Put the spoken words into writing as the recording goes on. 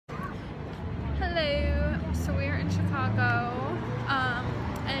Chicago,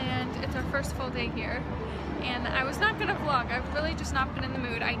 and it's our first full day here. And I was not gonna vlog. I've really just not been in the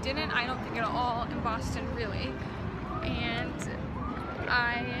mood. I don't think at all in Boston, really. And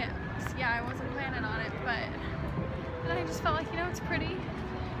I wasn't planning on it, but then I just felt like, you know, it's pretty.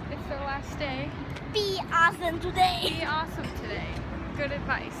 It's their last day. Be awesome today. Be awesome today. Good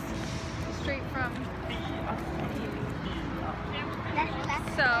advice. Straight from.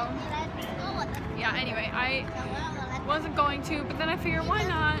 So, yeah, anyway, I wasn't going to, but then I figured why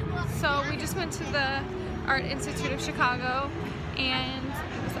not? So we just went to the Art Institute of Chicago, and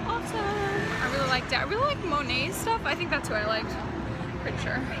it was awesome. I really liked it. I really like Monet's stuff. I think that's who I liked. Pretty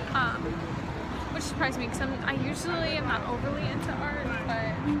sure. Which surprised me because I usually am not overly into art,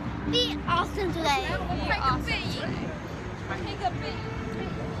 but be awesome today. Be awesome today. Take a bit.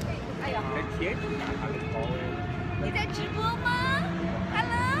 你在直播吗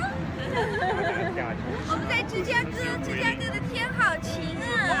 ？Hello。我们在芝加哥，芝加哥的天好晴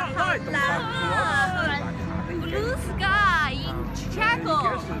啊，好蓝啊 ，Blue sky in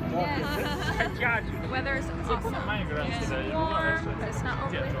Chicago. The weather is awesome. It's warm, but it's not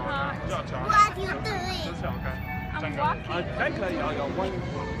overly hot. What are you doing? I'm walking.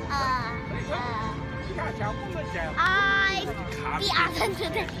 I be awesome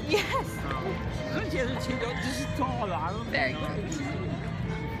today. Yes. Very good.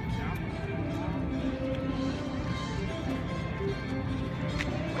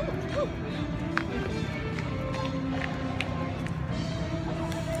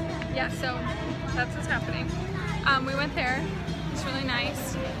 Yeah, so that's what's happening. We went there. It's really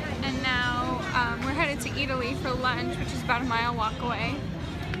nice. And now we're headed to Eataly for lunch, which is about a mile walk away.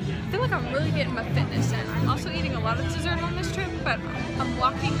 I feel like I'm really getting my fitness in. I'm also eating a lot of dessert on this trip, but I'm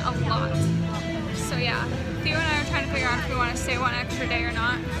walking a lot. So yeah, Theo and I are trying to figure out if we want to stay one extra day or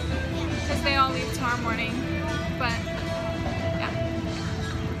not, because they all leave tomorrow morning. But yeah.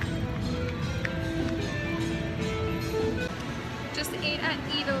 Just ate at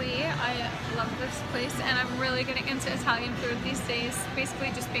Eataly. I love this place, and I'm really getting into Italian food these days,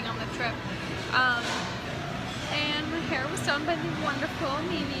 basically just being on the trip. And my hair was done by the wonderful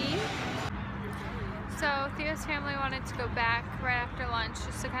Mimi. So Theo's family wanted to go back right after lunch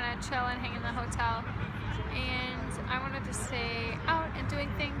just to kind of chill and hang in the hotel. And I wanted to stay out and doing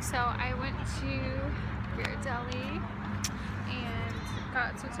things, so I went to Eataly and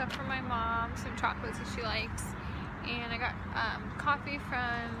got some stuff for my mom, some chocolates that she likes. And I got coffee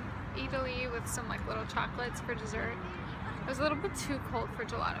from Eataly with some like little chocolates for dessert. It was a little bit too cold for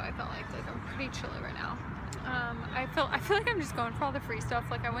gelato. I felt like I'm pretty chilly right now. I feel like I'm just going for all the free stuff.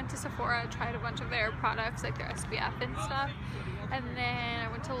 Like I went to Sephora, tried a bunch of their products, like their SPF and stuff, and then I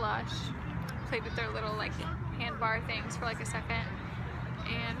went to Lush, played with their little like hand bar things for like a second.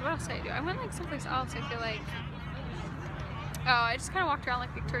 And what else did I do? I went like someplace else. I feel like, oh, I just kind of walked around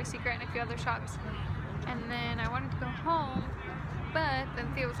like Victoria's Secret and a few other shops, and then I wanted to go home, but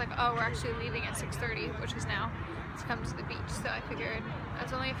then Theo was like, oh, we're actually leaving at 6:30, which is now, to come to the beach. So I figured I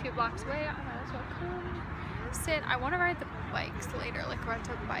was only a few blocks away, I might as well come sit. I want to ride the bikes later, like rent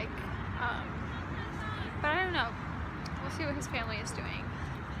a bike, but I don't know. We'll see what his family is doing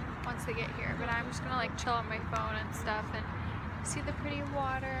once they get here, but I'm just gonna like chill on my phone and stuff and see the pretty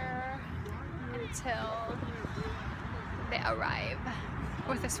water until they arrive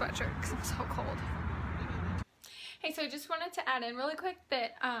with a sweatshirt because I'm so cold. Hey, so I just wanted to add in really quick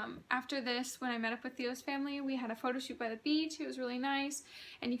that after this, when I met up with Theo's family, we had a photo shoot by the beach. It was really nice,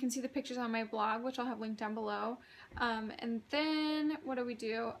 and you can see the pictures on my blog, which I'll have linked down below. And then, what do we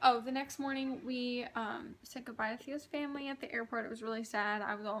do? Oh, the next morning we said goodbye to Theo's family at the airport. It was really sad.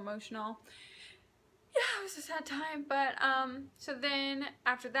 I was all emotional. Yeah, it was a sad time, but so then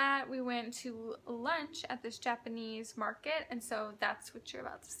after that we went to lunch at this Japanese market, and so that's what you're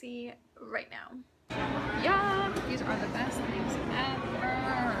about to see right now. Yeah, these are the best things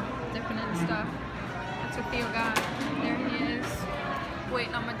ever. Dipping in stuff. That's what Theo got. There he is,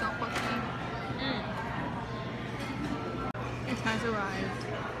 waiting on my dog with me. It has arrived.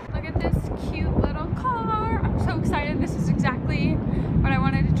 Look at this cute little car. I'm so excited. This is exactly what I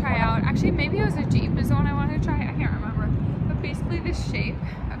wanted to try out. Actually, maybe it was a Jeep is the one I wanted to try. I can't remember. But basically this shape.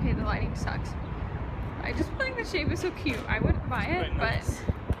 Okay, the lighting sucks. I just think the shape is so cute. I wouldn't buy it, but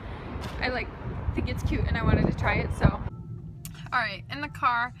I think it's cute and I wanted to try it, so. Alright, in the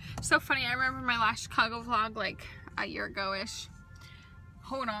car. So funny, I remember my last Chicago vlog like a year ago-ish.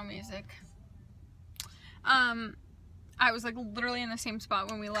 Hold on, music. I was like literally in the same spot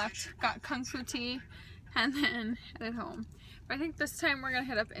when we left, got kung fu tea, and then headed home. But I think this time we're gonna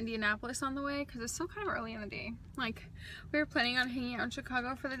hit up Indianapolis on the way because it's still kind of early in the day. Like, we were planning on hanging out in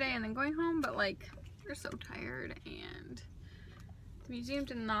Chicago for the day and then going home, but like, We're so tired, and the museum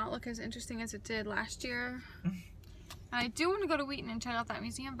did not look as interesting as it did last year. I do want to go to Wheaton and check out that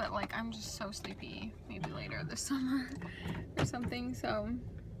museum, but like I'm just so sleepy. Maybe later this summer or something, so.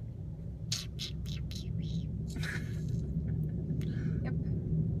 Yep.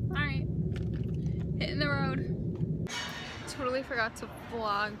 Alright. Hitting the road. Totally forgot to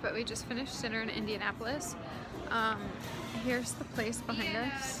vlog, but we just finished dinner in Indianapolis. Here's the place behind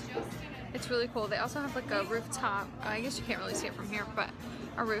us. It's really cool. They also have like a rooftop, I guess you can't really see it from here, but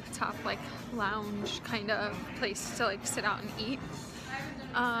a rooftop like lounge kind of place to like sit out and eat.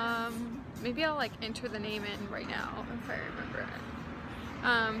 Maybe I'll like enter the name in right now if I remember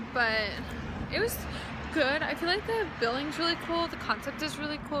it. But it was good. I feel like the building's really cool. The concept is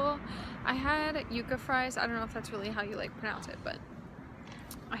really cool. I had yuca fries. I don't know if that's really how you like pronounce it, but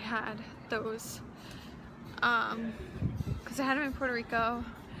I had those because I had them in Puerto Rico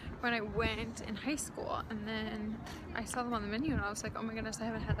when I went in high school, and then I saw them on the menu and I was like, oh my goodness, I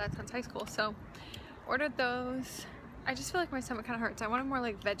haven't had that since high school. So ordered those. I just feel like my stomach kind of hurts. I wanted more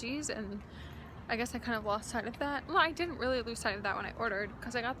like veggies, and I guess I kind of lost sight of that. Well, I didn't really lose sight of that when I ordered,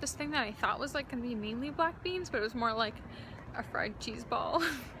 because I got this thing that I thought was like gonna be mainly black beans, but it was more like a fried cheese ball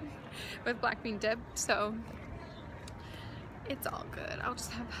with black bean dip. So it's all good. I'll just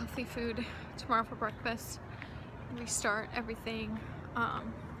have healthy food tomorrow for breakfast, restart everything.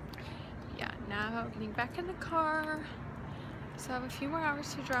 Yeah, now getting back in the car, so I have a few more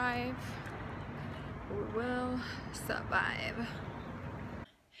hours to drive. We will survive.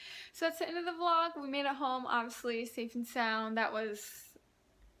 So that's the end of the vlog. We made it home, obviously safe and sound. That was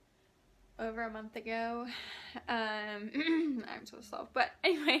over a month ago. I'm so slow, but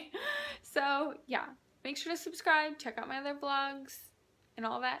anyway, so yeah, make sure to subscribe, check out my other vlogs and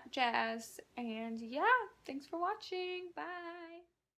all that jazz, and yeah, thanks for watching. Bye.